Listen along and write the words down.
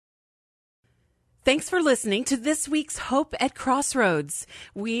Thanks for listening to this week's Hope at Crossroads.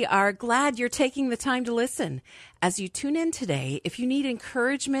 We are glad you're taking the time to listen. As you tune in today, if you need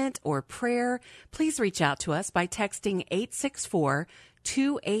encouragement or prayer, please reach out to us by texting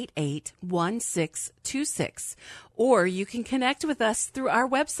 864-288-1626. Or you can connect with us through our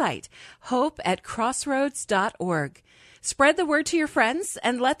website, hopeatcrossroads.org. Spread the word to your friends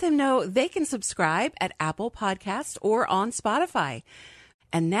and let them know they can subscribe at Apple Podcast or on Spotify.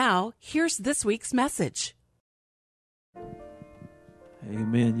 And now, here's this week's message.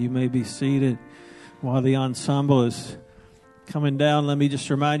 Amen. You may be seated while the ensemble is coming down. Let me just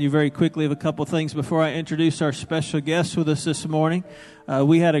remind you very quickly of a couple things before I introduce our special guest with us this morning.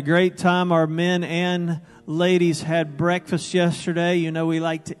 We had a great time. Our men and ladies had breakfast yesterday. You know we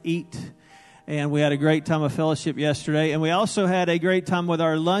like to eat. And we had a great time of fellowship yesterday. And we also had a great time with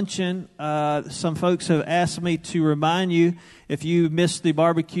our luncheon. Some folks have asked me to remind you, if you missed the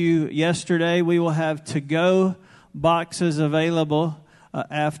barbecue yesterday, we will have to-go boxes available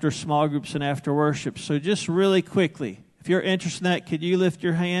after small groups and after worship. So just really quickly, if you're interested in that, could you lift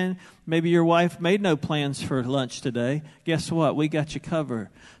your hand? Maybe your wife made no plans for lunch today. Guess what? We got you covered.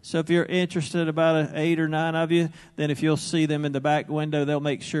 So if you're interested, about 8 or 9 of you, then if you'll see them in the back window, they'll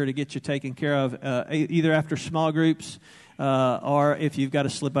make sure to get you taken care of either after small groups or if you've got to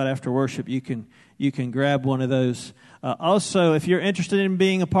slip out after worship, you can grab one of those. Also, if you're interested in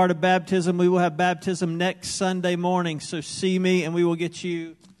being a part of baptism, we will have baptism next Sunday morning. So see me and we will get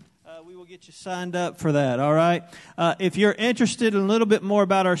you signed up for that, all right? If you're interested in a little bit more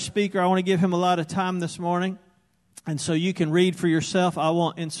about our speaker, I want to give him a lot of time this morning. And so you can read for yourself. I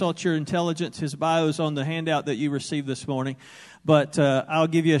won't insult your intelligence. His bio is on the handout that you received this morning. But I'll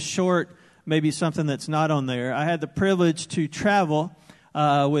give you a short, maybe something that's not on there. I had the privilege to travel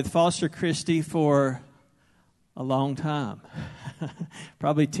with Foster Christy for a long time,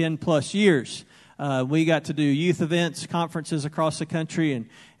 probably 10 plus years. We got to do youth events, conferences across the country,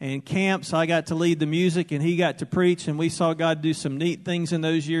 and camps. I got to lead the music, and he got to preach, and we saw God do some neat things in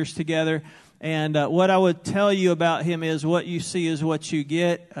those years together. And what I would tell you about him is what you see is what you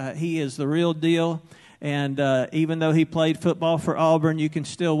get. He is the real deal. And even though he played football for Auburn, you can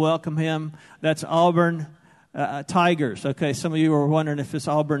still welcome him. That's Auburn Tigers. Okay, some of you were wondering if it's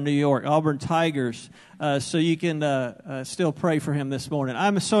Auburn, New York. Auburn Tigers. So you can still pray for him this morning.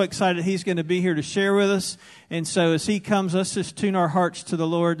 I'm so excited he's going to be here to share with us. And so as he comes, let's just tune our hearts to the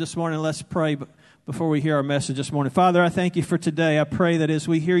Lord this morning. Let's pray before we hear our message this morning. Father, I thank you for today. I pray that as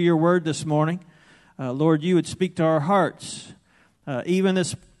we hear your word this morning, Lord, you would speak to our hearts. Even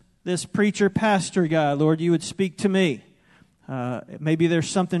this preacher, pastor guy, Lord, you would speak to me. Maybe there's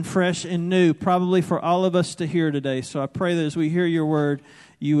something fresh and new, probably for all of us to hear today. So I pray that as we hear your word,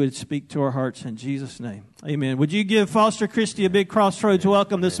 you would speak to our hearts in Jesus' name. Amen. Would you give Foster Christy a big Crossroads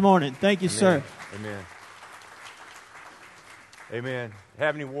welcome this morning? Thank you, sir. Amen. Amen.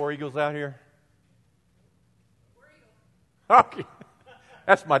 Have any War Eagles out here? Okay.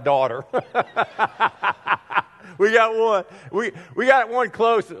 That's my daughter. We got one. We got one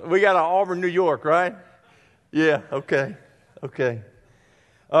close. We got an Auburn, New York, right? Yeah, okay.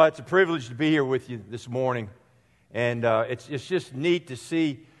 It's a privilege to be here with you this morning. And it's just neat to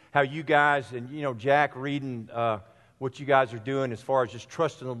see how you guys, and Jack reading what you guys are doing as far as just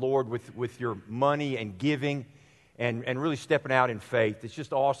trusting the Lord with your money and giving and really stepping out in faith. It's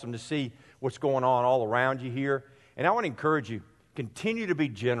just awesome to see what's going on all around you here. And I want to encourage you, continue to be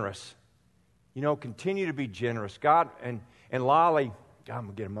generous. Continue to be generous. God and Lolly, God, I'm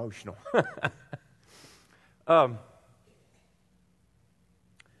going to get emotional.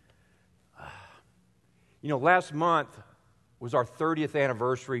 Last month was our 30th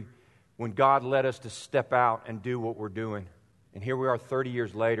anniversary when God led us to step out and do what we're doing. And here we are 30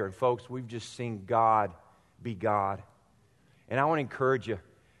 years later. And folks, we've just seen God be God. And I want to encourage you.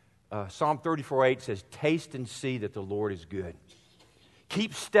 Psalm 34:8 says, taste and see that the Lord is good.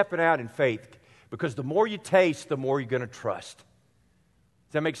 Keep stepping out in faith, because the more you taste, the more you're going to trust.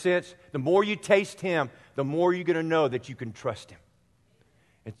 Does that make sense? The more you taste Him, the more you're going to know that you can trust Him.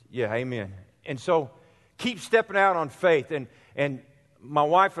 Yeah, amen. And so keep stepping out on faith. And my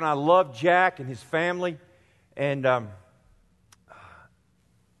wife and I love Jack and his family. And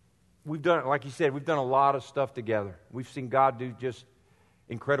we've done, like you said, we've done a lot of stuff together. We've seen God do just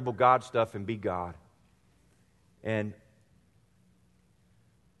incredible God stuff and be God. And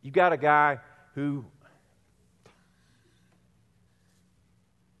you got a guy who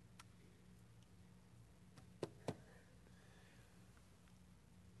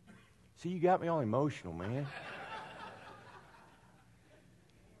see, you got me all emotional, man.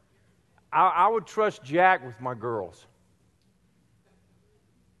 I would trust Jack with my girls.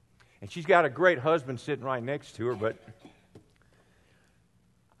 And she's got a great husband sitting right next to her, but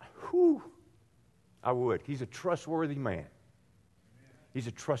whew, I would. He's a trustworthy man. He's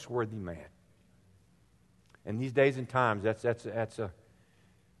a trustworthy man. And these days and times, that's a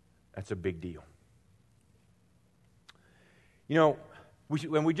big deal. You know,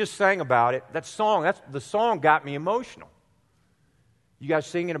 when we just sang about it, the song got me emotional. You guys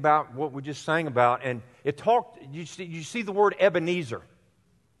singing about what we just sang about, and it talked. You see the word Ebenezer.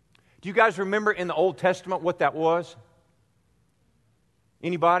 Do you guys remember in the Old Testament what that was?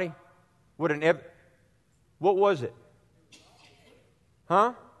 Anybody? What was it?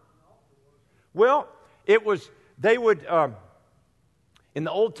 Huh? Well, it was. They would in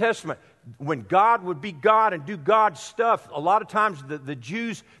the Old Testament, when God would be God and do God's stuff, a lot of times the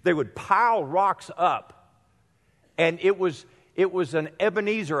Jews, they would pile rocks up, and it was an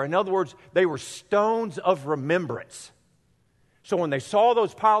Ebenezer. In other words, they were stones of remembrance. So when they saw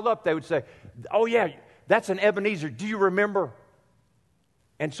those piled up, they would say, "Oh yeah, that's an Ebenezer. Do you remember?"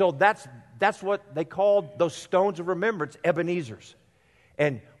 And so that's what they called those stones of remembrance, Ebenezers.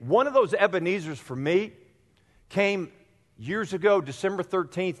 And one of those Ebenezers for me came years ago, December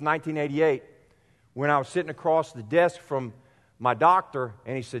 13th, 1988, when I was sitting across the desk from my doctor,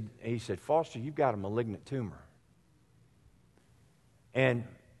 and he said, "Foster, you've got a malignant tumor." And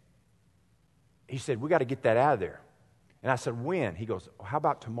he said, "We got to get that out of there." And I said, "When?" He goes, "How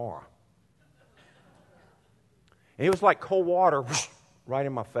about tomorrow?" And it was like cold water right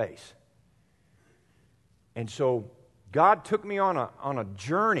in my face. And so God took me on a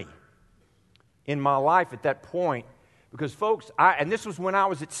journey in my life at that point, because folks, and this was when I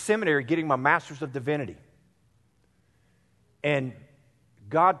was at seminary getting my Master's of Divinity. And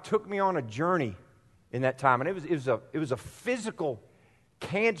God took me on a journey in that time, and it was a physical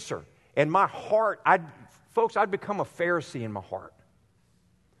cancer. And my heart, I'd become a Pharisee in my heart.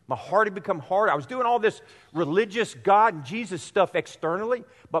 My heart had become hard. I was doing all this religious God and Jesus stuff externally,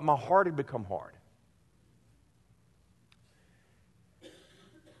 but my heart had become hard.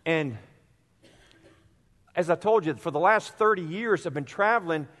 And as I told you, for the last 30 years, I've been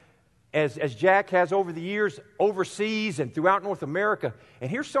traveling, as Jack has over the years, overseas and throughout North America.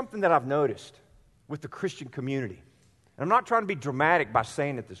 And here's something that I've noticed with the Christian community. And I'm not trying to be dramatic by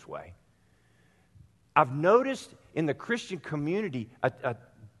saying it this way. I've noticed in the Christian community a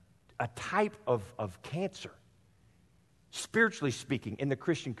type of cancer, spiritually speaking, in the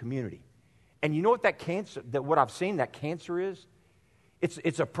Christian community. And you know what what I've seen that cancer is?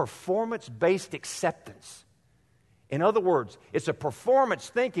 It's a performance-based acceptance. In other words, it's a performance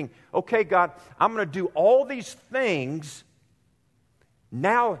thinking, "Okay, God, I'm going to do all these things.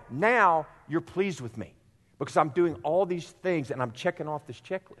 Now you're pleased with me because I'm doing all these things and I'm checking off this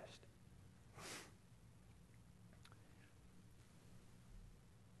checklist."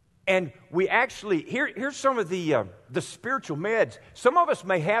 And we actually, here's some of the spiritual meds. Some of us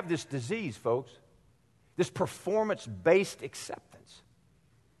may have this disease, folks, this performance-based acceptance.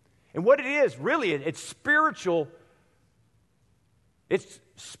 And what it is, really, it's spiritual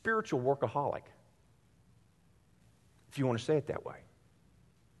workaholic, if you want to say it that way.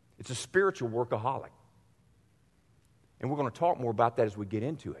 It's a spiritual workaholic. And we're going to talk more about that as we get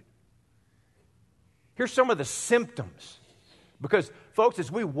into it. Here's some of the symptoms. Because, folks, as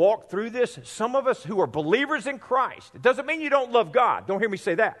we walk through this, some of us who are believers in Christ, it doesn't mean you don't love God. Don't hear me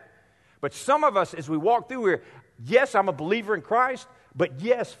say that. But some of us, as we walk through here, yes, I'm a believer in Christ, but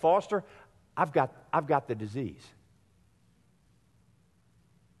yes, Foster, I've got the disease.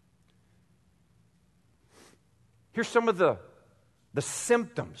 Here's some of the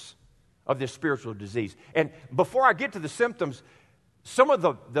symptoms of this spiritual disease. And before I get to the symptoms, some of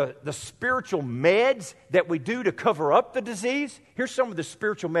the spiritual meds that we do to cover up the disease, here's some of the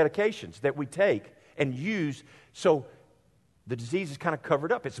spiritual medications that we take and use so the disease is kind of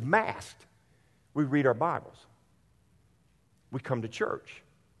covered up. It's masked. We read our Bibles. We come to church.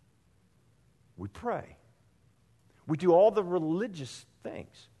 We pray. We do all the religious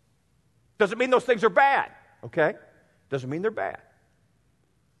things. Doesn't mean those things are bad, okay? Doesn't mean they're bad.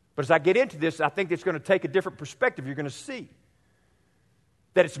 But as I get into this, I think it's going to take a different perspective. You're going to see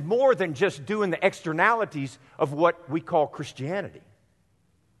that it's more than just doing the externalities of what we call Christianity.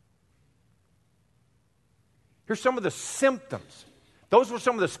 Here's some of the symptoms. Those were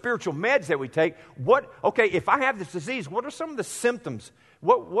some of the spiritual meds that we take. If I have this disease, what are some of the symptoms?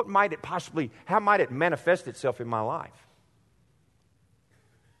 What might it possibly, how might it manifest itself in my life?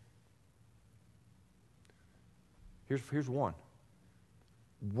 Here's one.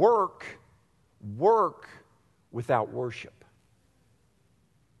 Work without worship.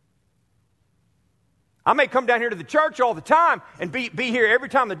 I may come down here to the church all the time and be here every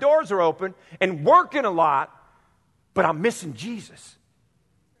time the doors are open and working a lot, but I'm missing Jesus.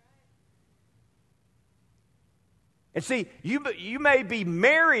 And see, you may be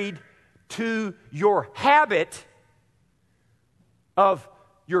married to your habit of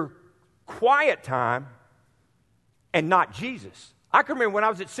your quiet time and not Jesus. I can remember when I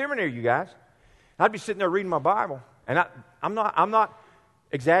was at seminary, you guys, I'd be sitting there reading my Bible, and I'm not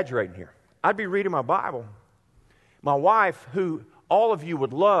exaggerating here. I'd be reading my Bible. My wife, who all of you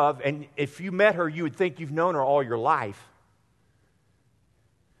would love, and if you met her, you would think you've known her all your life.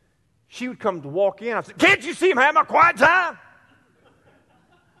 She would come to walk in. I'd say, "Can't you see him having a quiet time?"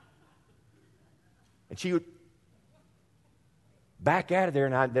 And she would back out of there,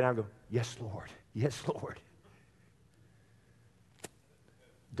 and then I'd go, "Yes, Lord. Yes, Lord.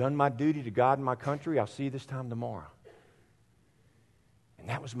 Done my duty to God and my country. I'll see you this time tomorrow." And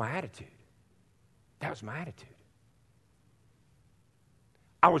that was my attitude. That was my attitude.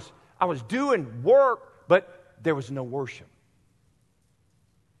 I was doing work, but there was no worship.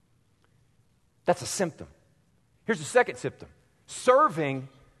 That's a symptom. Here's the second symptom. Serving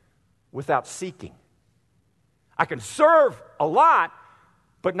without seeking. I can serve a lot,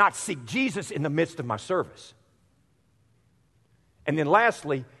 but not seek Jesus in the midst of my service. And then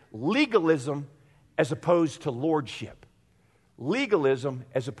lastly, legalism as opposed to lordship. Legalism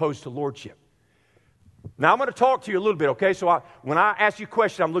as opposed to lordship. Now, I'm going to talk to you a little bit, okay? So when I ask you a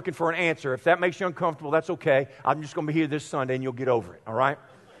question, I'm looking for an answer. If that makes you uncomfortable, that's okay. I'm just going to be here this Sunday, and you'll get over it, all right?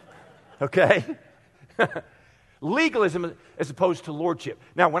 Okay? Legalism as opposed to lordship.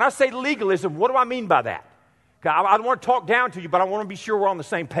 Now, when I say legalism, what do I mean by that? I don't want to talk down to you, but I want to be sure we're on the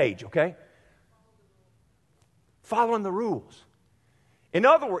same page, okay? Following the rules. In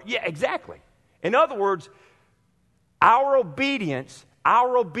other words, yeah, exactly. In other words, our obedience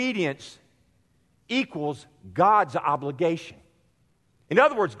equals God's obligation. In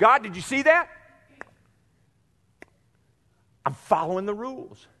other words, God, did you see that? I'm following the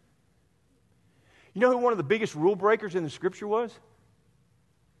rules. You know who one of the biggest rule breakers in the Scripture was?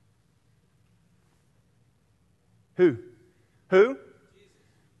 Who?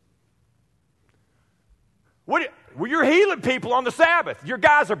 Well, you're healing people on the Sabbath. Your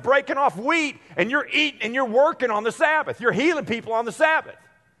guys are breaking off wheat, and you're eating and you're working on the Sabbath. You're healing people on the Sabbath.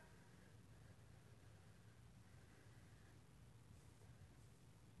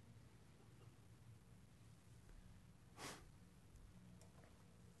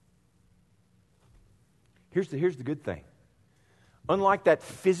 Here's the good thing. Unlike that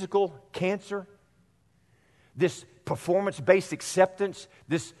physical cancer, this performance-based acceptance,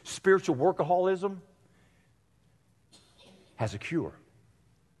 this spiritual workaholism has a cure.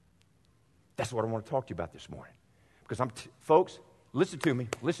 That's what I want to talk to you about this morning. Because folks, listen to me.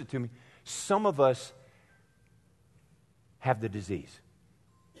 Some of us have the disease.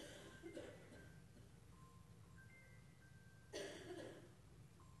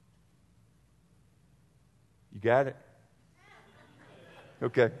 You got it?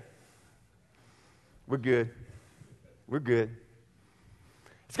 Okay. We're good.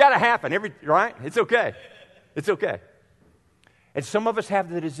 It's got to happen, right? It's okay. It's okay. And some of us have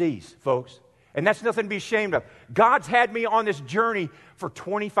the disease, folks. And that's nothing to be ashamed of. God's had me on this journey for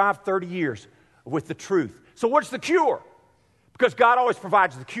 25, 30 years with the truth. So what's the cure? Because God always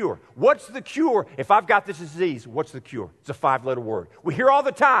provides the cure. What's the cure? If I've got this disease, what's the cure? It's a 5-letter word. We hear all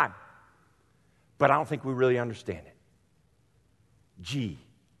the time, but I don't think we really understand it. G-R-A-C-E.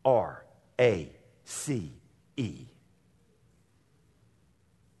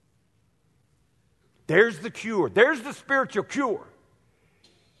 There's the cure. There's the spiritual cure.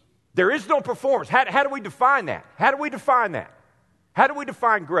 There is no performance. How do we define that? How do we define that? How do we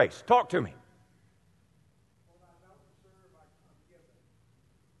define grace? Talk to me.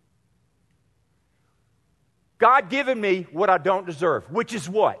 God given me what I don't deserve, which is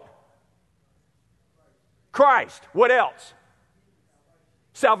what? Christ. What else?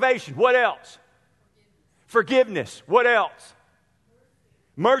 Salvation. What else? Forgiveness. What else?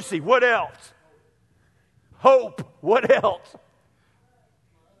 Mercy. What else? Hope. What else?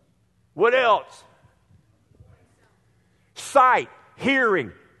 What else? Sight,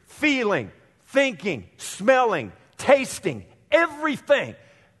 hearing, feeling, thinking, smelling, tasting, everything.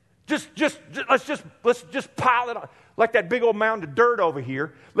 Let's just pile it on. Like that big old mound of dirt over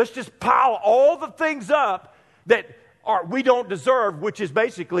here. Let's just pile all the things up that we don't deserve, which is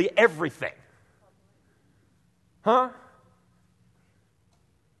basically everything. Huh?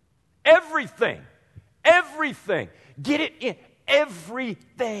 Everything. Everything. Get it in.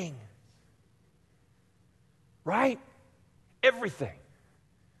 Everything. Right? Everything.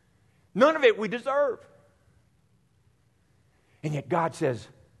 None of it we deserve. And yet God says,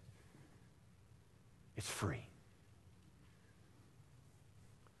 it's free.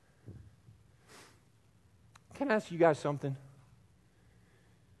 Can I ask you guys something?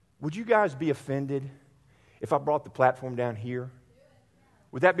 Would you guys be offended if I brought the platform down here?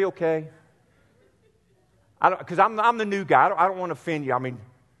 Would that be okay? Because I'm the new guy. I don't want to offend you. I mean,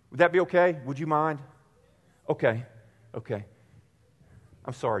 would that be okay? Would you mind? Okay.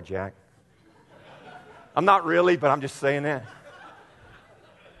 I'm sorry, Jack. I'm not really, but I'm just saying that.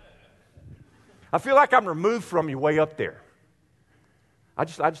 I feel like I'm removed from you way up there. I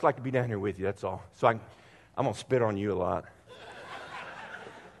just like to be down here with you, that's all. So I'm going to spit on you a lot.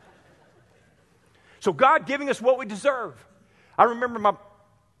 So God giving us what we deserve. I remember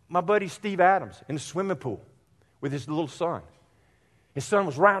my buddy Steve Adams in the swimming pool with his little son. His son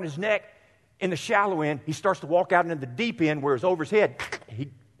was around his neck in the shallow end. He starts to walk out into the deep end where it's over his head.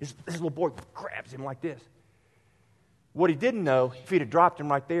 This little boy grabs him like this. What he didn't know, if he'd have dropped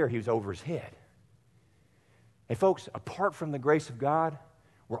him right there, he was over his head. Hey, folks, apart from the grace of God,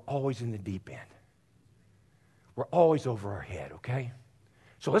 we're always in the deep end. We're always over our head, okay?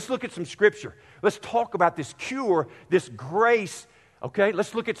 So let's look at some scripture. Let's talk about this cure, this grace, okay?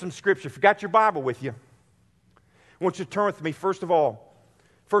 Let's look at some scripture. If you got your Bible with you, I want you to turn with me, first of all,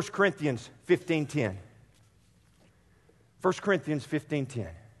 1 Corinthians 15:10. 1 Corinthians 15:10.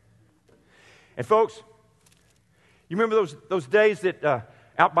 And folks, you remember those days that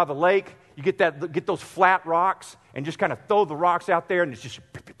out by the lake, you get those flat rocks and just kind of throw the rocks out there and it's just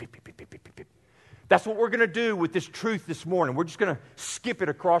pip, pip, pip, pip, pip, pip, pip, pip. That's what we're going to do with this truth this morning. We're just going to skip it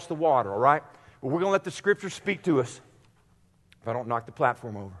across the water, all right? But we're going to let the Scripture speak to us if I don't knock the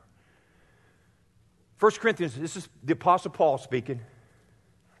platform over. 1 Corinthians, this is the Apostle Paul speaking.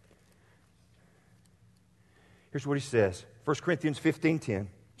 Here's what he says. 1 Corinthians 15:10.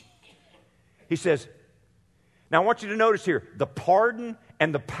 He says, now I want you to notice here, the pardon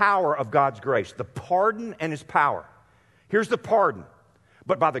and the power of God's grace. The pardon and His power. Here's the pardon.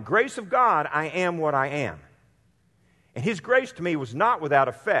 But by the grace of God, I am what I am. And His grace to me was not without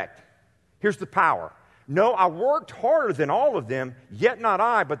effect. Here's the power. No, I worked harder than all of them, yet not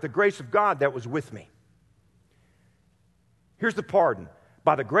I, but the grace of God that was with me. Here's the pardon.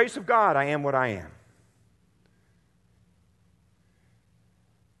 By the grace of God, I am what I am.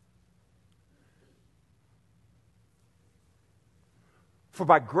 For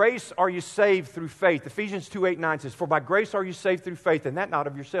by grace are you saved through faith. Ephesians 2:8-9 says, for by grace are you saved through faith, and that not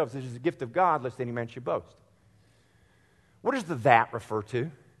of yourselves. This is the gift of God, lest any man should boast. What does the that refer to?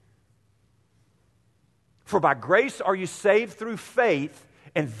 For by grace are you saved through faith,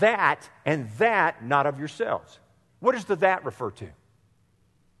 and that not of yourselves. What does the that refer to?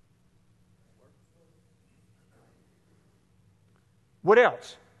 What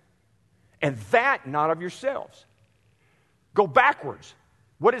else? And that not of yourselves. Go backwards.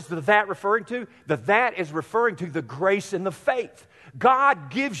 What is the that referring to? The that is referring to the grace and the faith. God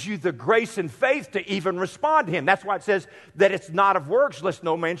gives you the grace and faith to even respond to Him. That's why it says that it's not of works, lest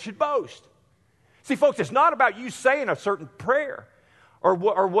no man should boast. See, folks, it's not about you saying a certain prayer or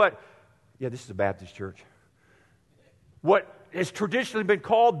what. Yeah, this is a Baptist church. What has traditionally been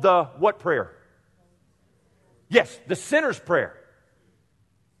called the what prayer? Yes, the sinner's prayer.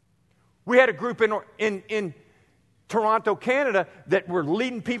 We had a group in Toronto, Canada, that were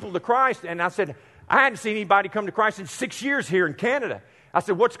leading people to Christ, and I said, I hadn't seen anybody come to Christ in 6 years here in Canada. I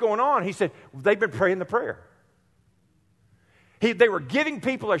said, what's going on? He said, they've been praying the prayer. They were giving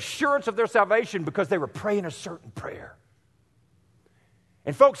people assurance of their salvation because they were praying a certain prayer.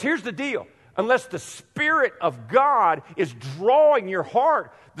 And folks, here's the deal. Unless the Spirit of God is drawing your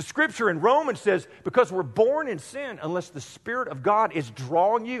heart, the Scripture in Romans says, because we're born in sin, unless the Spirit of God is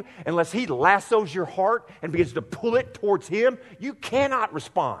drawing you, unless He lassos your heart and begins to pull it towards Him, you cannot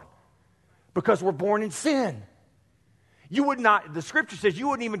respond because we're born in sin. You would not, the Scripture says you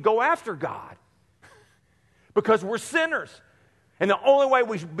wouldn't even go after God because we're sinners. And the only way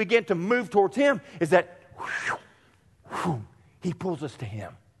we begin to move towards Him is that He pulls us to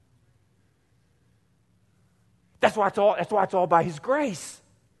Him. That's why it's all by His grace.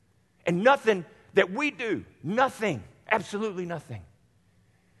 And nothing that we do, nothing, absolutely nothing.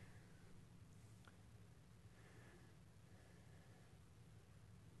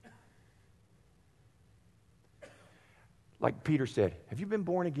 Like Peter said, have you been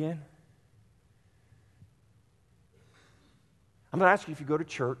born again? I'm not asking you if you go to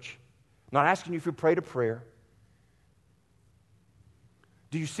church. I'm not asking you if you prayed a prayer.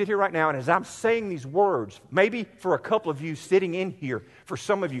 Do you sit here right now, and as I'm saying these words, maybe for a couple of you sitting in here, for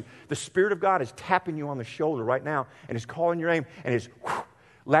some of you, the Spirit of God is tapping you on the shoulder right now and is calling your name and is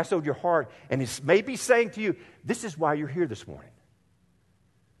lassoed your heart, and it's maybe saying to you, this is why you're here this morning.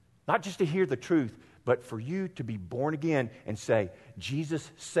 Not just to hear the truth, but for you to be born again and say,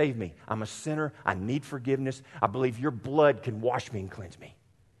 Jesus, save me. I'm a sinner. I need forgiveness. I believe your blood can wash me and cleanse me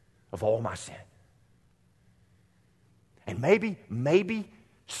of all my sin. And maybe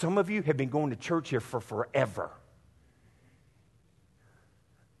some of you have been going to church here for forever.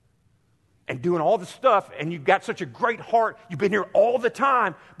 And doing all the stuff, and you've got such a great heart. You've been here all the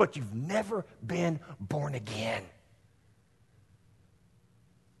time, but you've never been born again.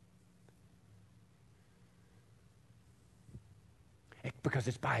 Because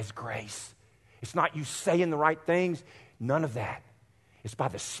it's by His grace. It's not you saying the right things. None of that. It's by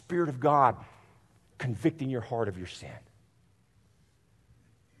the Spirit of God convicting your heart of your sin.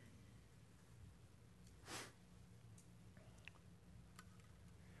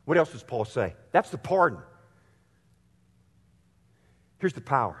 What else does Paul say? That's the pardon. Here's the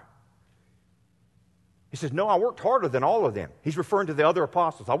power. He says, no, I worked harder than all of them. He's referring to the other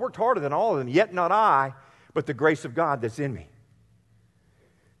apostles. I worked harder than all of them, yet not I, but the grace of God that's in me.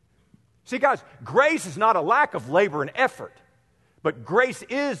 See, guys, grace is not a lack of labor and effort, but grace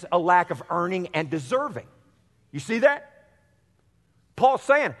is a lack of earning and deserving. You see that? Paul's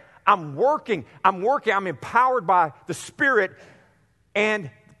saying, I'm working, I'm empowered by the Spirit and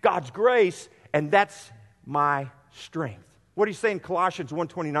God's grace, and that's my strength. What do you say in Colossians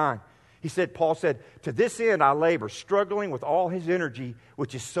 1:29? Paul said, to this end I labor, struggling with all His energy,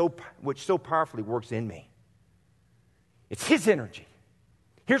 which so powerfully works in me. It's His energy.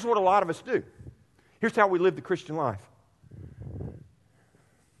 Here's what a lot of us do. Here's how we live the Christian life.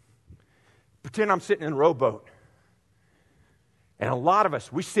 Pretend I'm sitting in a rowboat. And a lot of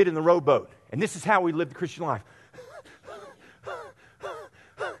us, we sit in the rowboat. And this is how we live the Christian life.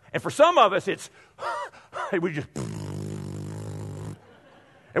 And for some of us, it's, and we're just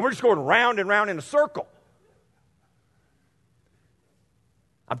going round and round in a circle.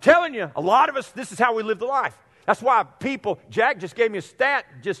 I'm telling you, a lot of us, this is how we live the life. That's why Jack just gave me a stat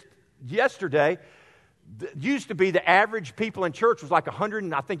just yesterday. Used to be the average people in church was like 100,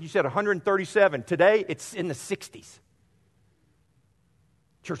 and I think you said 137. Today, it's in the 60s.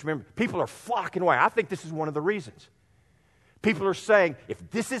 Church member, people are flocking away. I think this is one of the reasons. People are saying, if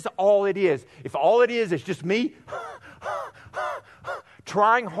this is all it is, if all it is just me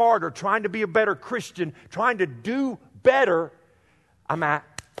trying harder, trying to be a better Christian, trying to do better, I'm out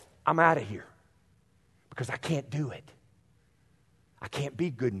of here. Because I can't do it. I can't be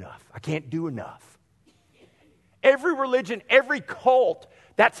good enough. I can't do enough. Every religion, every cult,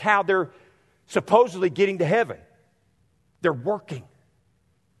 that's how they're supposedly getting to heaven. They're working.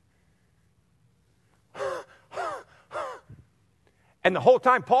 And the whole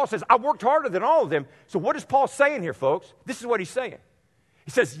time Paul says, I worked harder than all of them. So what is Paul saying here, folks? This is what he's saying.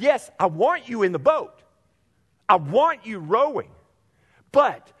 He says, yes, I want you in the boat. I want you rowing.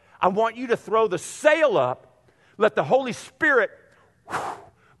 But I want you to throw the sail up, let the Holy Spirit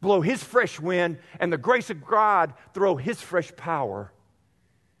blow His fresh wind, and the grace of God throw His fresh power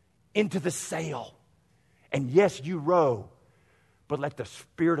into the sail. And yes, you row, but let the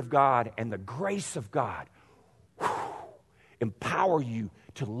Spirit of God and the grace of God empower you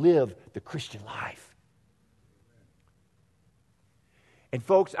to live the Christian life. And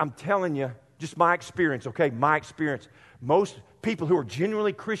folks, I'm telling you, just my experience, okay, my experience. Most people who are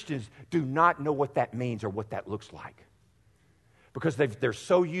genuinely Christians do not know what that means or what that looks like. Because they're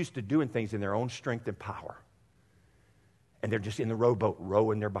so used to doing things in their own strength and power. And they're just in the rowboat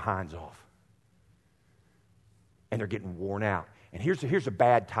rowing their behinds off. And they're getting worn out. And here's a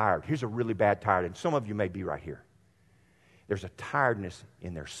bad tired. Here's a really bad tired. And some of you may be right here. There's a tiredness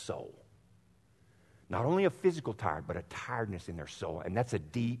in their soul. Not only a physical tired, but a tiredness in their soul. And that's a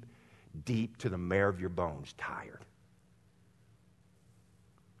deep, deep to the marrow of your bones tired.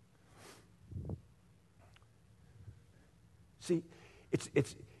 See, it's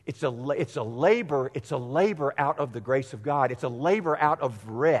a labor out of the grace of God. It's a labor out of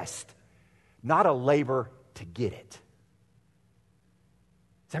rest, not a labor to get it. Does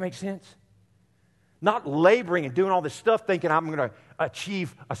that make sense? Not laboring and doing all this stuff thinking I'm going to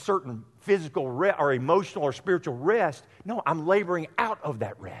achieve a certain physical or emotional or spiritual rest. No, I'm laboring out of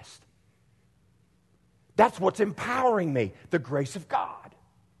that rest. That's what's empowering me, the grace of God.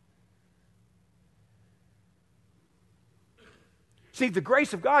 See, the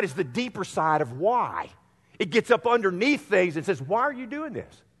grace of God is the deeper side of why. It gets up underneath things and says, why are you doing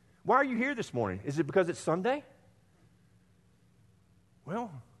this? Why are you here this morning? Is it because it's Sunday? Well,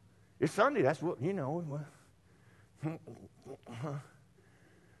 it's Sunday. That's what,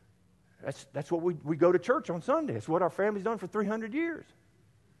 that's what we go to church on Sunday. It's what our family's done for 300 years.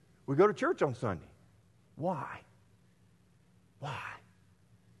 We go to church on Sunday. Why? Why?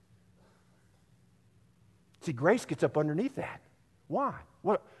 See, grace gets up underneath that. Why?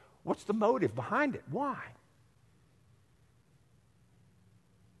 What's the motive behind it? Why?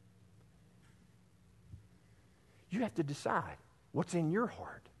 You have to decide what's in your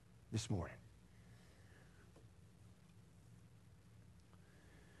heart this morning.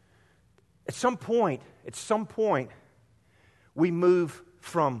 At some point, we move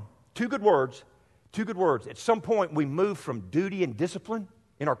from two good words. At some point, we move from duty and discipline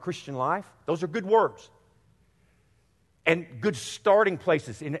in our Christian life. Those are good words and good starting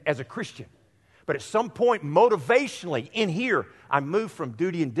places as a Christian. But at some point, motivationally, in here, I move from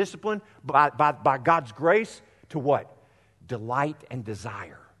duty and discipline by God's grace to what? Delight and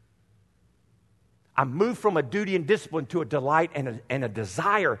desire. I move from a duty and discipline to a delight and a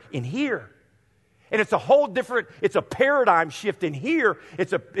desire in here. And it's a whole different, it's a paradigm shift in here.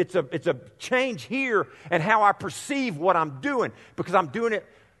 It's a change here and how I perceive what I'm doing, because I'm doing it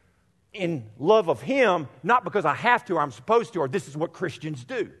in love of Him, not because I have to or I'm supposed to or this is what Christians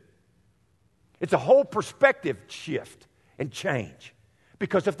do. It's a whole perspective shift and change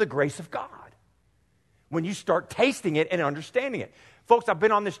because of the grace of God. When you start tasting it and understanding it. Folks, I've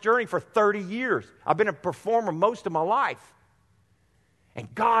been on this journey for 30 years. I've been a performer most of my life. And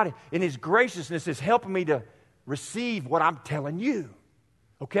God, in His graciousness, is helping me to receive what I'm telling you.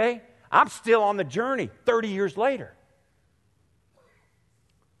 Okay? I'm still on the journey 30 years later.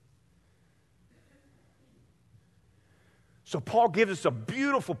 So Paul gives us a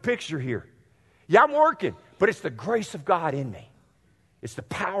beautiful picture here. Yeah, I'm working, but it's the grace of God in me. It's the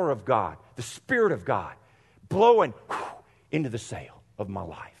power of God, the Spirit of God, blowing into the sail of my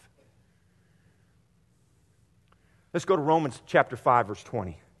life. Let's go to Romans chapter 5, verse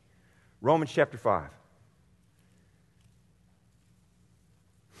 20. Romans chapter 5.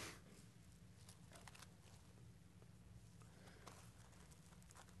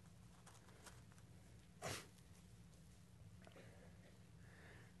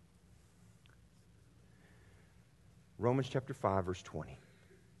 Romans chapter 5, verse 20.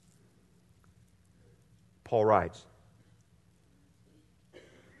 Paul writes,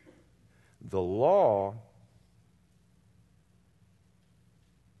 the law...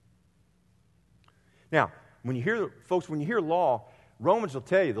 Now, when you hear law, Romans will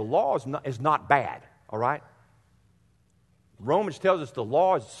tell you the law is not bad, all right? Romans tells us the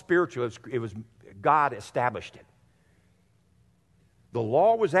law is spiritual. It was God established it. The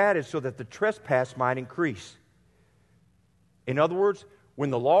law was added so that the trespass might increase. In other words, when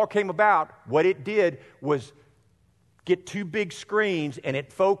the law came about, what it did was get two big screens and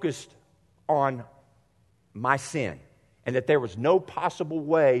it focused on my sin. And that there was no possible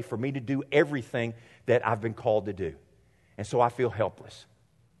way for me to do everything that I've been called to do. And so I feel helpless.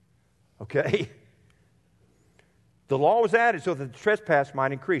 Okay? The law was added so that the trespass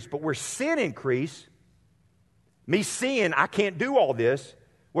might increase. But where sin increased, me seeing I can't do all this,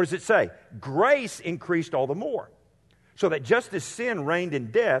 what does it say? Grace increased all the more. So that just as sin reigned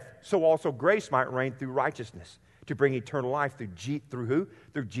in death, so also grace might reign through righteousness to bring eternal life through who?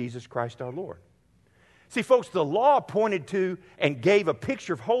 Through Jesus Christ our Lord. See, folks, the law pointed to and gave a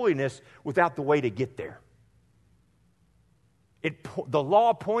picture of holiness without the way to get there. The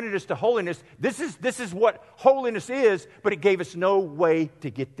law pointed us to holiness. This is what holiness is, but it gave us no way to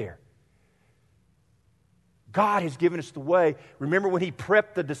get there. God has given us the way. Remember when He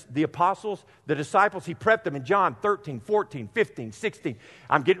prepped the apostles, the disciples, He prepped them in John 13, 14, 15, 16.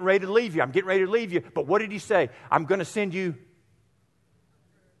 I'm getting ready to leave you. But what did He say? I'm going to send you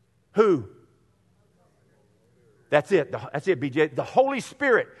who? That's it, BJ. The Holy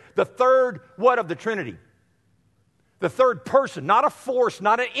Spirit, the third what of the Trinity? The third person, not a force,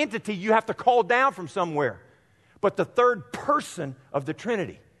 not an entity you have to call down from somewhere, but the third person of the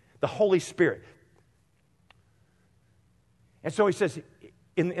Trinity, the Holy Spirit. And so he says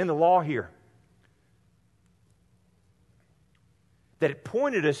in the law here that it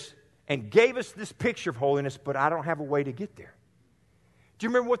pointed us and gave us this picture of holiness, but I don't have a way to get there. Do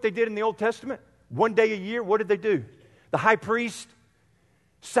you remember what they did in the Old Testament? One day a year, what did they do? The high priest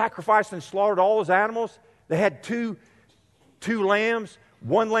sacrificed and slaughtered all his animals. They had two lambs.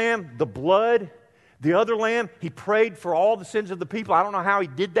 One lamb, the blood. The other lamb, he prayed for all the sins of the people. I don't know how he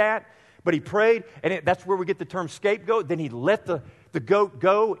did that, but he prayed, and that's where we get the term scapegoat. Then he let the goat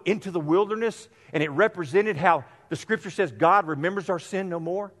go into the wilderness, and it represented how the Scripture says God remembers our sin no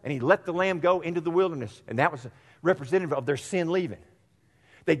more, and he let the lamb go into the wilderness, and that was representative of their sin leaving.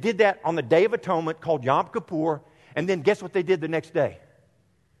 They did that on the Day of Atonement called Yom Kippur, and then guess what they did the next day?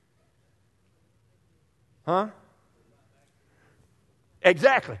 Huh?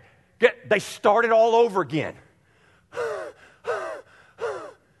 Exactly. They started all over again.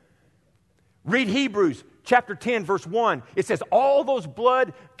 Read Hebrews chapter 10, verse 1. It says all those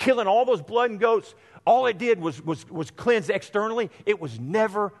blood, killing all those blood and goats, all it did was cleanse externally. It was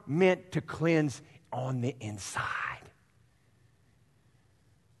never meant to cleanse on the inside.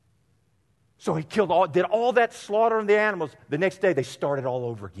 So he did all that slaughter of the animals. The next day they started all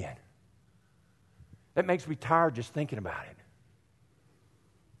over again. That makes me tired just thinking about it.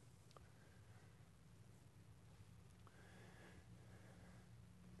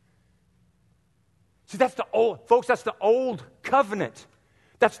 See, that's the old covenant.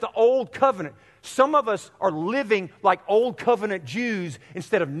 That's the old covenant. Some of us are living like old covenant Jews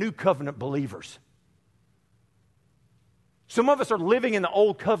instead of new covenant believers. Some of us are living in the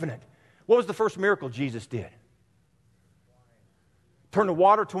old covenant. What was the first miracle Jesus did? Turn the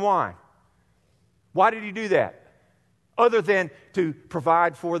water to wine. Why did he do that? Other than to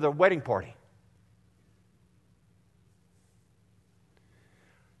provide for the wedding party.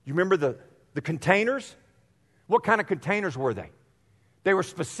 You remember the containers? What kind of containers were they? They were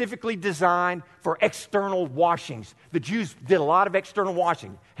specifically designed for external washings. The Jews did a lot of external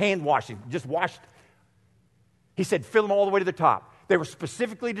washing, hand washing, just washed. He said, fill them all the way to the top. They were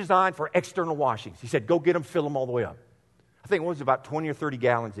specifically designed for external washings. He said, go get them, fill them all the way up. I think it was about 20 or 30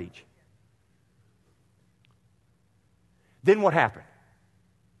 gallons each. Then what happened?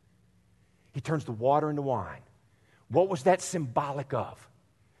 He turns the water into wine. What was that symbolic of?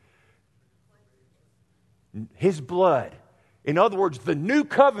 His blood. In other words, the new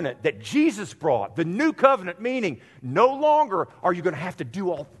covenant that Jesus brought, the new covenant meaning no longer are you going to have to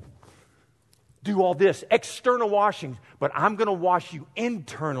do all this external washings, but I'm going to wash you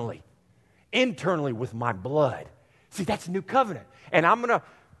internally with my blood. See, that's a new covenant. And I'm going to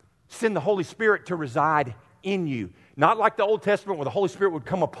send the Holy Spirit to reside in you. Not like the Old Testament where the Holy Spirit would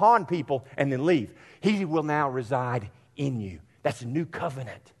come upon people and then leave. He will now reside in you. That's a new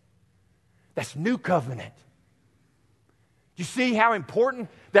covenant. That's new covenant. You see how important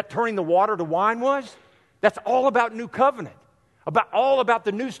that turning the water to wine was? That's all about new covenant. All about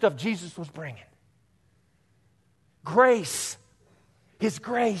the new stuff Jesus was bringing. Grace. His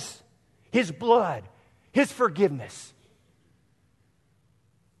grace. His blood. His forgiveness.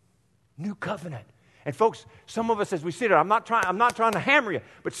 New covenant. And folks, some of us as we sit here, I'm not trying to hammer you,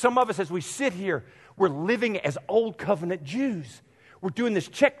 but some of us as we sit here, we're living as old covenant Jews. We're doing this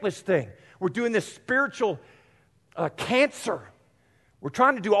checklist thing. We're doing this spiritual cancer. We're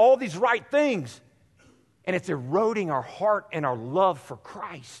trying to do all these right things, and it's eroding our heart and our love for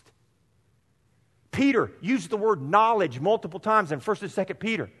Christ. Peter used the word knowledge multiple times in 1st and 2nd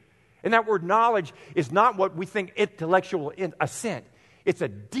Peter. And that word knowledge is not what we think intellectual assent. It's a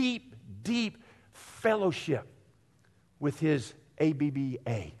deep, deep fellowship with his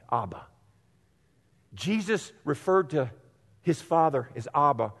A-B-B-A, Abba. Jesus referred to his Father as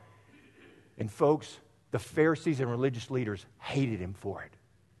Abba. And folks, the Pharisees and religious leaders hated him for it.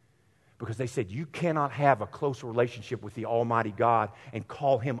 Because they said, you cannot have a close relationship with the Almighty God and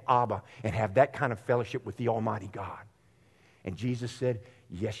call him Abba and have that kind of fellowship with the Almighty God. And Jesus said,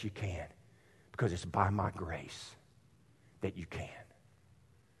 yes, you can. Because it's by my grace that you can.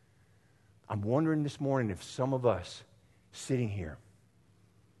 I'm wondering this morning if some of us sitting here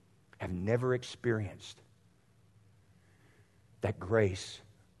have never experienced that grace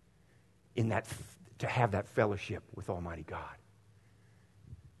to have that fellowship with Almighty God.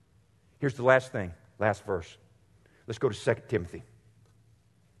 Here's the last thing, last verse. Let's go to 2 Timothy.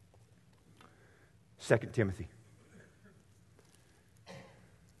 2 Timothy.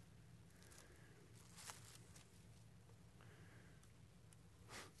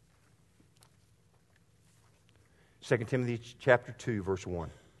 Second Timothy chapter 2, verse 1.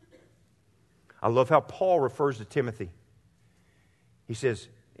 I love how Paul refers to Timothy. He says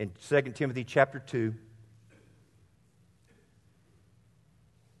in 2 Timothy chapter 2,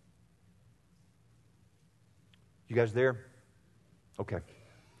 you guys there? Okay.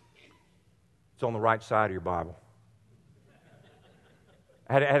 It's on the right side of your Bible.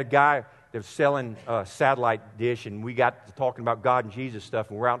 I had a guy that was selling a satellite dish, and we got to talking about God and Jesus stuff,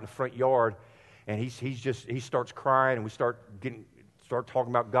 and we're out in the front yard, and he starts crying, and we start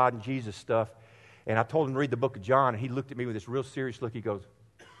talking about God and Jesus stuff. And I told him to read the book of John, and he looked at me with this real serious look. He goes,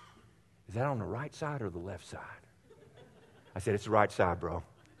 is that on the right side or the left side? I said, it's the right side, bro.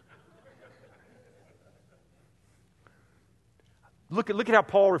 Look at how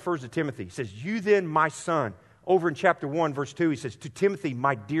Paul refers to Timothy. He says, you then, my son. Over in chapter 1, verse 2, he says, to Timothy,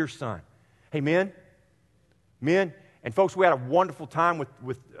 my dear son. Hey, men. And folks, we had a wonderful time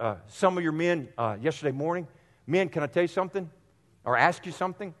with some of your men yesterday morning. Men, can I tell you something? Or ask you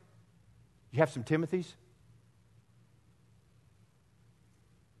something? You have some Timothys?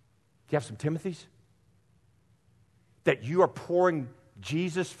 Do you have some Timothys? That you are pouring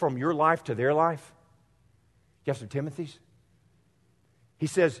Jesus from your life to their life? You have some Timothys? He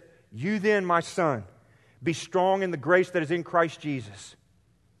says, you then, my son, be strong in the grace that is in Christ Jesus.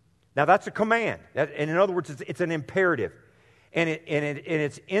 Now that's a command. And in other words, it's an imperative. And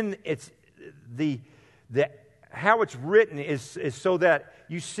how it's written is so that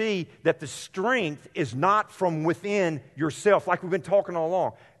you see that the strength is not from within yourself, like we've been talking all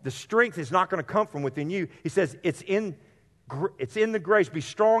along. The strength is not going to come from within you. He says it's in the grace. Be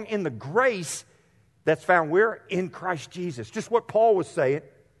strong in the grace that's found where? In Christ Jesus. Just what Paul was saying.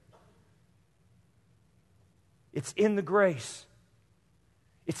 It's in the grace.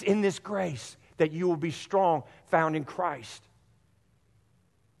 It's in this grace that you will be strong, found in Christ.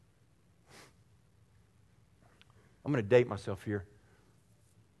 I'm going to date myself here.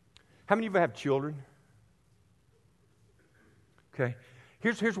 How many of you have children? Okay.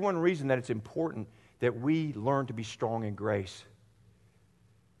 Here's one reason that it's important that we learn to be strong in grace.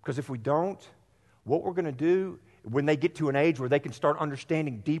 Because if we don't, what we're going to do when they get to an age where they can start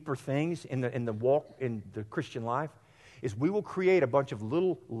understanding deeper things in the walk in the Christian life is we will create a bunch of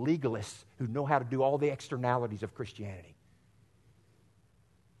little legalists who know how to do all the externalities of Christianity.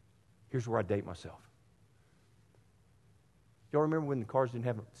 Here's where I date myself. Y'all remember when the cars didn't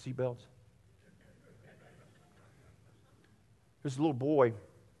have seatbelts? There's a little boy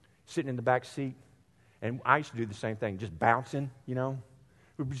sitting in the back seat, and I used to do the same thing, just bouncing, you know.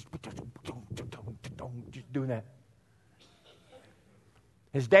 Just doing that.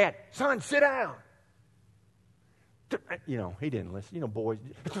 His dad, son, sit down. You know, he didn't listen. You know, boys,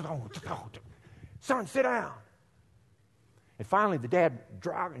 son, sit down. And finally, the dad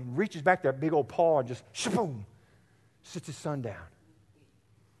driving and reaches back that big old paw and just shaboom, sits his son down.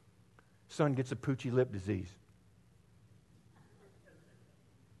 Son gets a poochy lip disease.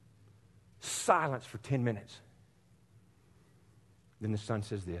 Silence for 10 minutes. Then the son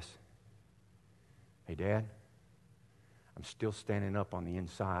says this, hey, Dad, I'm still standing up on the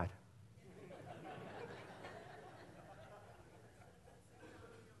inside.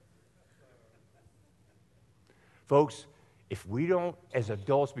 Folks, if we don't, as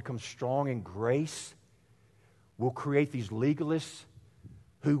adults, become strong in grace, we'll create these legalists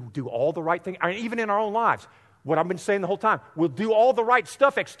who do all the right things. I mean, even in our own lives, what I've been saying the whole time, we'll do all the right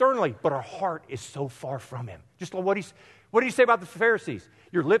stuff externally, but our heart is so far from Him. Just like what did He say about the Pharisees?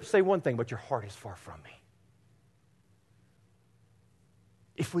 Your lips say one thing, but your heart is far from me.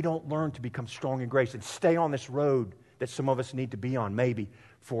 If we don't learn to become strong in grace and stay on this road that some of us need to be on maybe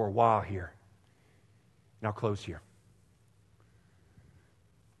for a while here. And I'll close here.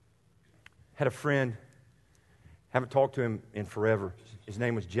 Had a friend, haven't talked to him in forever. His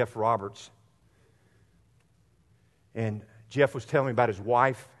name was Jeff Roberts. And Jeff was telling me about his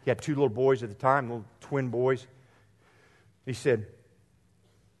wife. He had 2 little boys at the time, little twin boys. He said,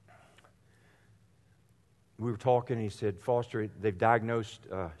 we were talking, and he said, Foster, they've diagnosed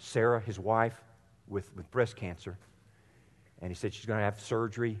Sarah, his wife, with breast cancer. And he said she's going to have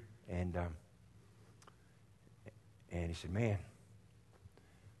surgery. And he said, man,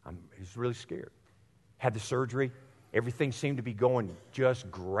 he's really scared. Had the surgery. Everything seemed to be going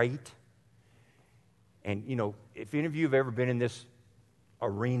just great. And, you know, if any of you have ever been in this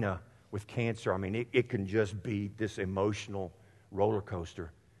arena with cancer, I mean, it can just be this emotional roller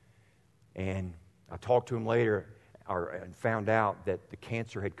coaster. And I talked to him later and found out that the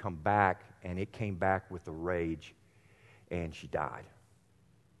cancer had come back, and it came back with a rage, and she died.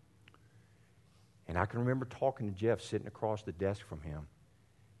 And I can remember talking to Jeff sitting across the desk from him,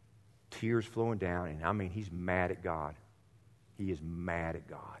 tears flowing down, and I mean, he's mad at God. He is mad at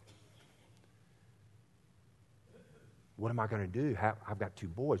God. What am I going to do? I've got 2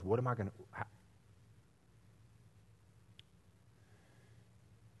 boys. What am I going to...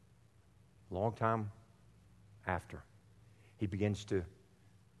 Long time after, he begins to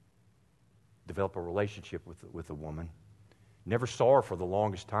develop a relationship with a woman. Never saw her for the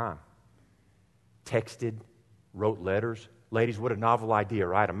longest time. Texted, wrote letters. Ladies, what a novel idea,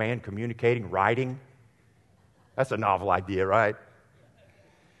 right? A man communicating, writing. That's a novel idea, right?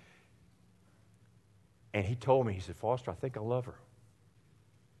 And he told me, he said, Foster, I think I love her.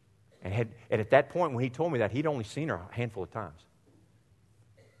 And at that point when he told me that, he'd only seen her a handful of times.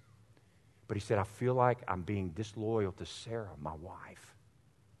 But he said, I feel like I'm being disloyal to Sarah, my wife.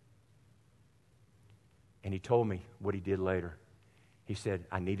 And he told me what he did later. He said,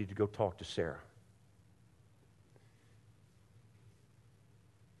 I needed to go talk to Sarah.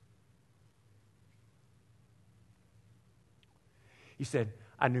 He said,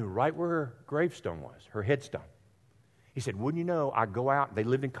 I knew right where her gravestone was, her headstone. He said, wouldn't you know, I go out, they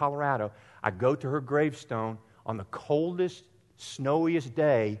lived in Colorado, I go to her gravestone on the coldest, snowiest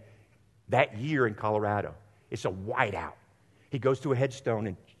day that year in Colorado. It's a whiteout. He goes to a headstone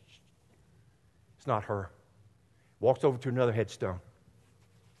and it's not her. Walks over to another headstone.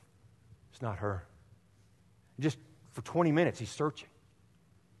 It's not her. Just for 20 minutes, he's searching.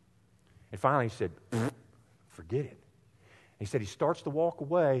 And finally he said, forget it. He said he starts to walk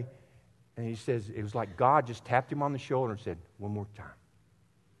away, and he says it was like God just tapped him on the shoulder and said, one more time.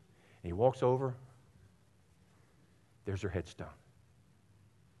 And he walks over. There's her headstone.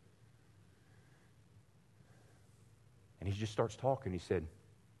 And he just starts talking. He said,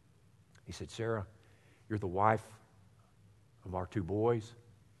 Sarah, you're the wife of our 2 boys.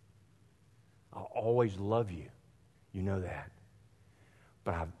 I'll always love you. You know that.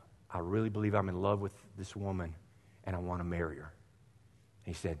 But I really believe I'm in love with this woman, and I want to marry her.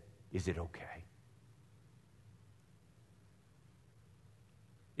 And he said, is it okay?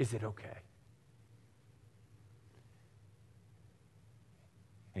 Is it okay?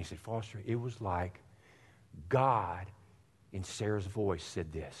 And he said, Foster, it was like God in Sarah's voice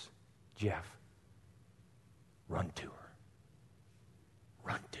said this, Jeff, run to her.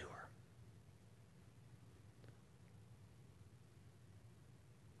 Run to her.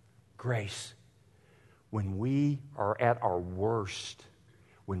 Grace, when we are at our worst,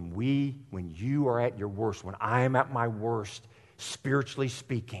 when you are at your worst, when I am at my worst, spiritually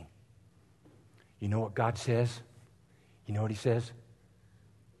speaking, you know what God says? You know what He says?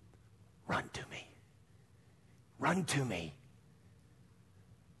 Run to me. Run to me.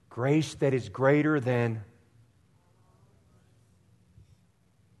 Grace that is greater than...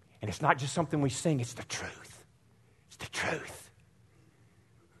 And it's not just something we sing, it's the truth. It's the truth.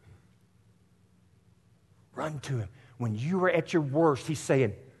 Run to Him. When you are at your worst, He's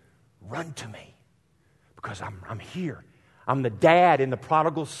saying, run to me because I'm here. I'm the dad in the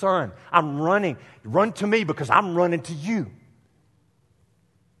prodigal son. I'm running. Run to me because I'm running to you.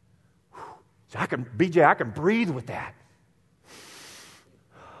 So I can breathe with that.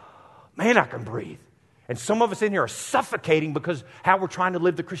 Man, I can breathe. And some of us in here are suffocating because how we're trying to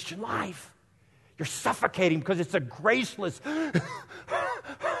live the Christian life. You're suffocating because it's a graceless...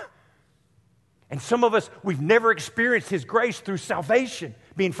 And some of us, we've never experienced His grace through salvation,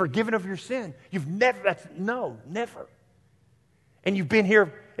 being forgiven of your sin. You've never, never. And you've been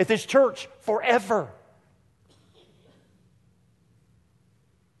here at this church forever.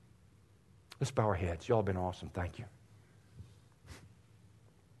 Let's bow our heads. Y'all have been awesome. Thank you.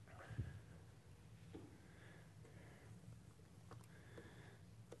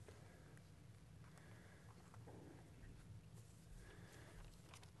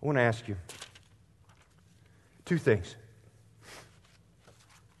 I want to ask you 2 things.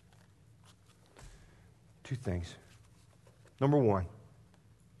 2 things. Number 1.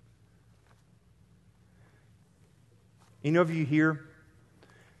 Any of you here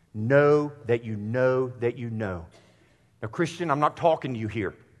know that you know that you know? Now, Christian, I'm not talking to you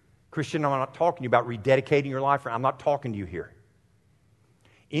here. Christian, I'm not talking to you about rededicating your life. I'm not talking to you here.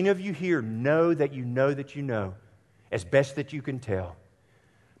 Any of you here know that you know that you know, as best that you can tell,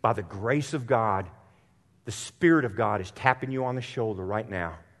 by the grace of God, the Spirit of God is tapping you on the shoulder right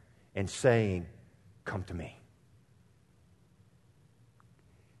now and saying, come to me.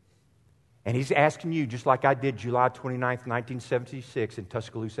 And He's asking you, just like I did July 29th, 1976 in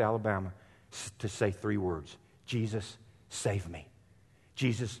Tuscaloosa, Alabama, to say 3 words. Jesus, save me.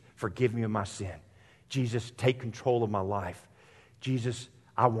 Jesus, forgive me of my sin. Jesus, take control of my life. Jesus,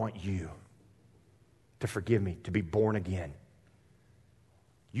 I want you to forgive me, to be born again.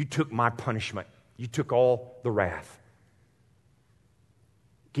 You took my punishment. You took all the wrath.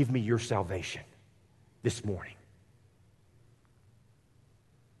 Give me your salvation this morning.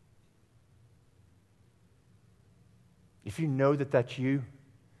 If you know that that's you,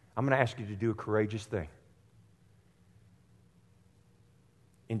 I'm going to ask you to do a courageous thing.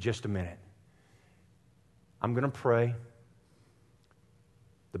 In just a minute. I'm going to pray.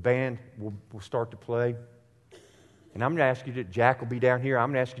 The band will start to play. And I'm going to ask you to, Jack will be down here. I'm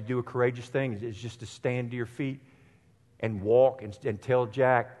going to ask you to do a courageous thing. It's just to stand to your feet and walk and tell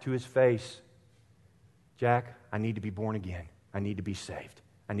Jack to his face, Jack, I need to be born again. I need to be saved.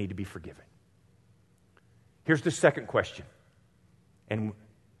 I need to be forgiven. Here's the second question. And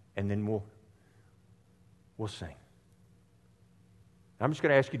then we'll sing. I'm just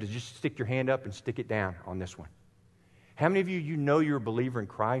going to ask you to just stick your hand up and stick it down on this one. How many of you know you're a believer in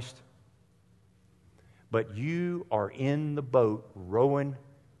Christ? But you are in the boat, rowing,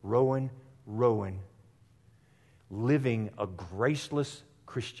 living a graceless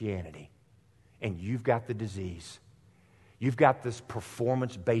Christianity, and you've got the disease. You've got this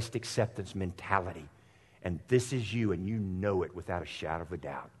performance-based acceptance mentality, and this is you, and you know it without a shadow of a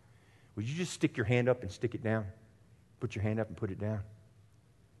doubt. Would you just stick your hand up and stick it down? Put your hand up and put it down.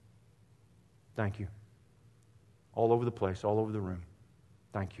 Thank you. All over the place, all over the room.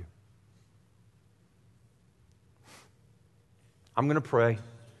 Thank you. I'm going to pray,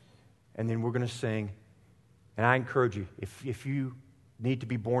 and then we're going to sing. And I encourage you, if you need to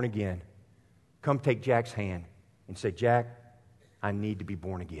be born again, come take Jack's hand and say, Jack, I need to be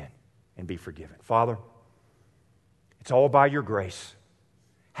born again and be forgiven. Father, it's all by your grace.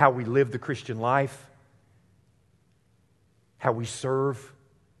 How we live the Christian life, how we serve,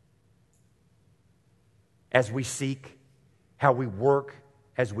 as we seek, how we work,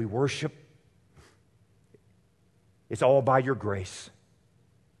 as we worship. It's all by your grace.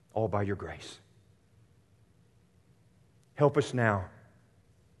 All by your grace. Help us now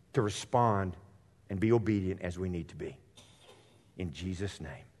to respond and be obedient as we need to be. In Jesus'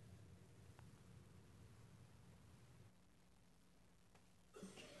 name.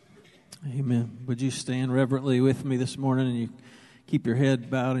 Amen. Would you stand reverently with me this morning, and you keep your head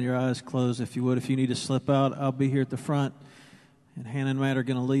bowed and your eyes closed if you would. If you need to slip out, I'll be here at the front, and Hannah and Matt are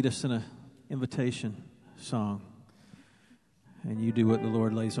going to lead us in an invitation song. And you do what the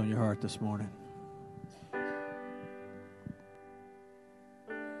Lord lays on your heart this morning.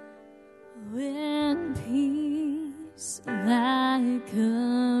 When peace like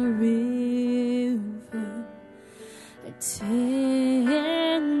a river attended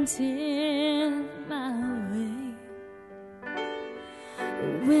my way,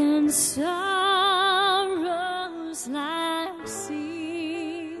 when sorrows like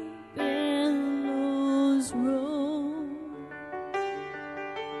sea billows roll,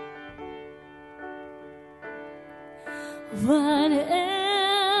 whatever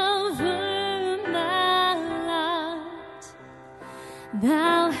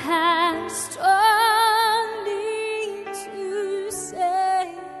Thou hast only to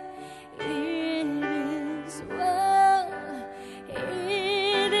say, it is well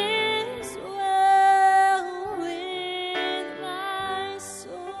with my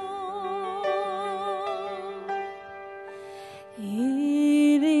soul.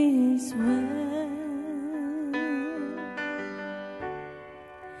 It is well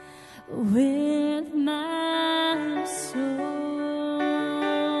with my soul.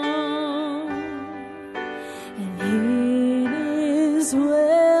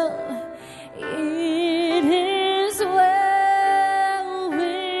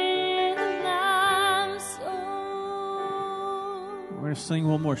 Sing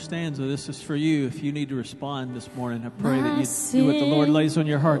one more stanza. This is for you. If you need to respond this morning, I pray that you do what the Lord lays on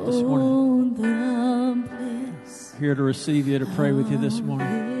your heart this morning. Here to receive you, to pray with you this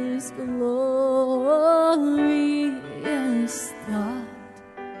morning. His glorious thought,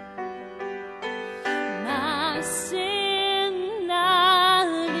 my sin not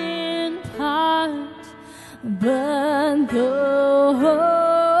in part, but though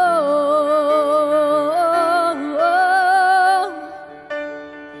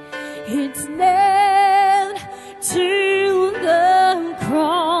it's nailed to the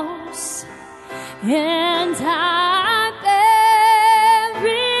cross, and I bear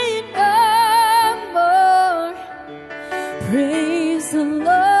it no more. Praise the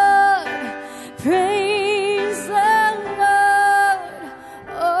Lord, praise the Lord,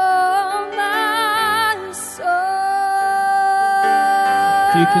 oh my soul.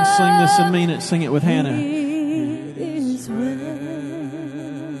 If you can sing this and mean it, sing it with Hannah. It is well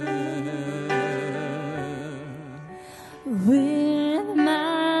with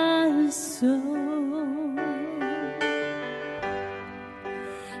my soul,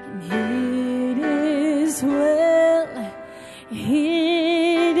 and it is well,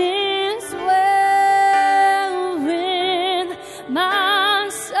 it is well with my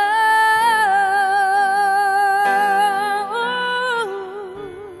soul.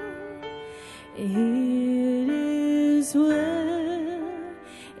 It is well,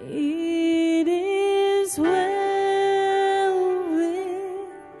 it is well.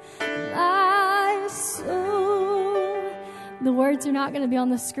 The words are not going to be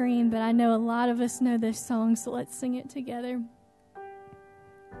on the screen, but I know a lot of us know this song, so let's sing it together.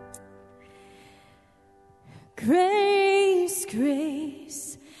 Grace,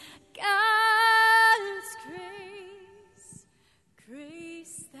 grace, God's grace,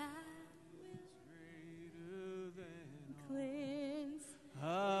 grace that will cleanse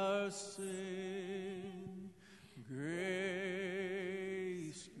our sin. Grace,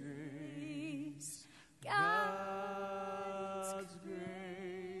 grace, God's grace.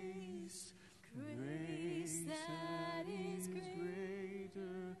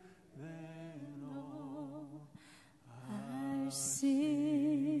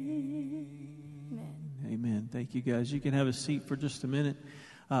 Amen. Thank you, guys. You can have a seat for just a minute.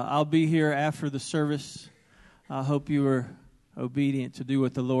 I'll be here after the service. I hope you were obedient to do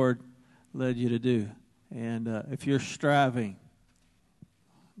what the Lord led you to do. And if you're striving,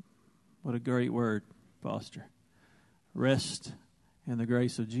 what a great word, Foster. Rest in the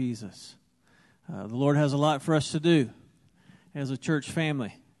grace of Jesus. The Lord has a lot for us to do as a church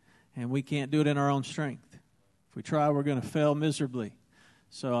family, and we can't do it in our own strength. If we try, we're going to fail miserably.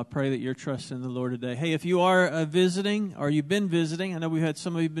 So I pray that you're trusting the Lord today. Hey, if you are visiting or you've been visiting, I know we've had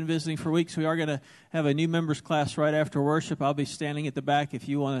some of you been visiting for weeks. We are going to have a new members class right after worship. I'll be standing at the back. If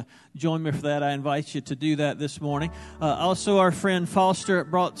you want to join me for that, I invite you to do that this morning. Also, our friend Foster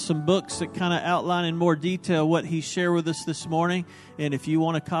brought some books that kind of outline in more detail what he shared with us this morning. And if you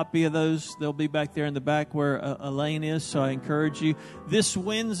want a copy of those, they'll be back there in the back where Elaine is. So I encourage you. This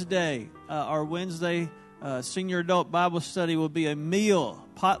Wednesday, our Wednesday senior adult Bible study will be a meal,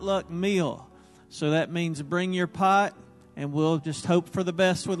 potluck meal. So that means bring your pot, and we'll just hope for the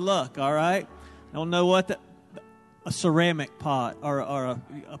best with luck, all right? I don't know what a ceramic pot or a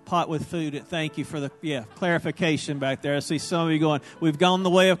pot with food. Thank you for the clarification back there. I see some of you going, we've gone the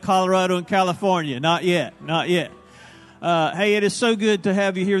way of Colorado and California. Not yet, not yet. Hey, it is so good to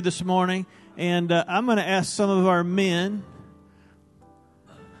have you here this morning, and I'm going to ask some of our men.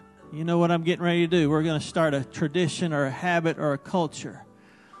 You know what I'm getting ready to do. We're going to start a tradition or a habit or a culture.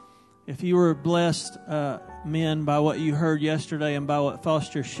 If you were blessed, men, by what you heard yesterday and by what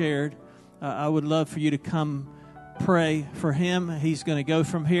Foster shared, I would love for you to come pray for him. He's going to go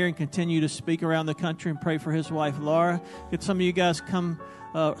from here and continue to speak around the country and pray for his wife, Laura. Could some of you guys come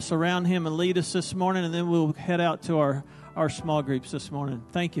surround him and lead us this morning, and then we'll head out to our small groups this morning.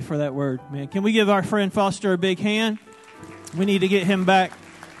 Thank you for that word, man. Can we give our friend Foster a big hand? We need to get him back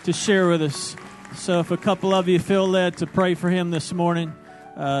to share with us. So if a couple of you feel led to pray for him this morning,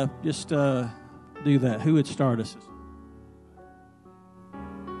 just do that. Who would start us?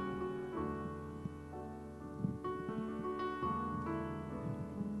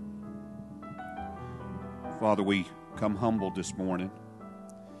 Father, we come humbled this morning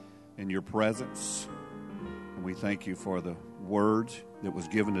in your presence, and we thank you for the word that was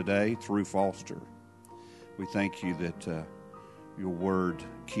given today through Foster. We thank you that your word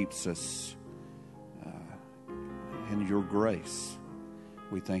keeps us in your grace.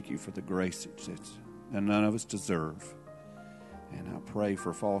 We thank you for the grace that none of us deserve. And I pray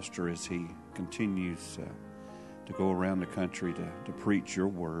for Foster as he continues to go around the country to preach your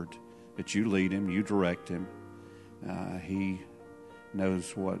word, that you lead him, you direct him. He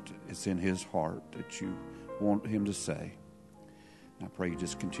knows what is in his heart that you want him to say. And I pray you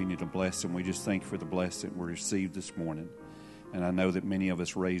just continue to bless him. We just thank you for the blessing we received this morning. And I know that many of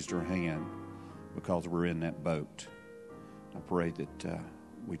us raised our hand because we're in that boat. I pray that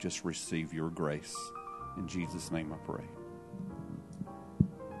we just receive your grace. In Jesus' name I pray.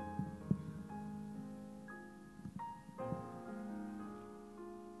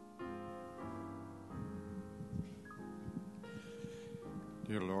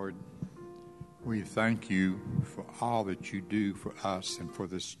 Dear Lord, we thank you for all that you do for us and for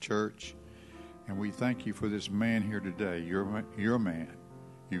this church. And we thank you for this man here today, your man.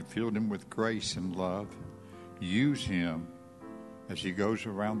 You filled him with grace and love. Use him as he goes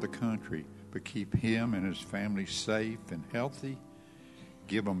around the country, but keep him and his family safe and healthy.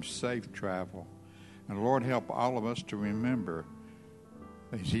 Give them safe travel. And Lord, help all of us to remember,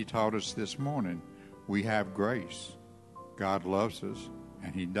 as he taught us this morning, we have grace. God loves us,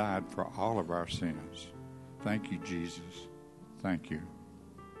 and he died for all of our sins. Thank you, Jesus. Thank you.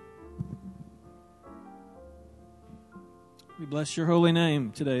 We bless your holy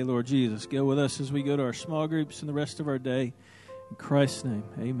name today, Lord Jesus. Go with us as we go to our small groups and the rest of our day. In Christ's name,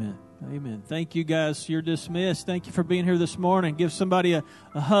 amen. Amen. Thank you, guys. You're dismissed. Thank you for being here this morning. Give somebody a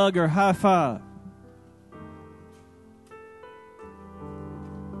hug or a high five.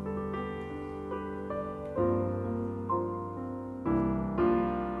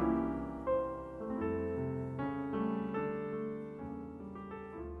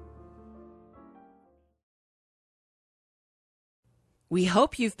 We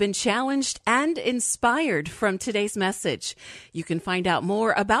hope you've been challenged and inspired from today's message. You can find out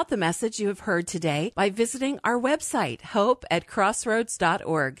more about the message you have heard today by visiting our website,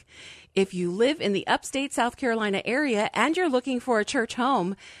 hopeatcrossroads.org. If you live in the upstate South Carolina area and you're looking for a church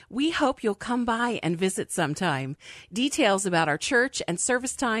home, we hope you'll come by and visit sometime. Details about our church and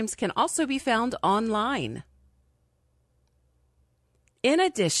service times can also be found online. In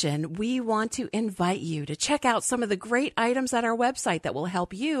addition, we want to invite you to check out some of the great items at our website that will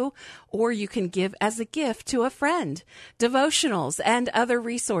help you, or you can give as a gift to a friend. Devotionals and other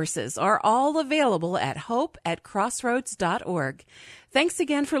resources are all available at hope@crossroads.org. Thanks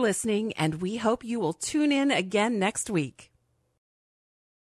again for listening, and we hope you will tune in again next week.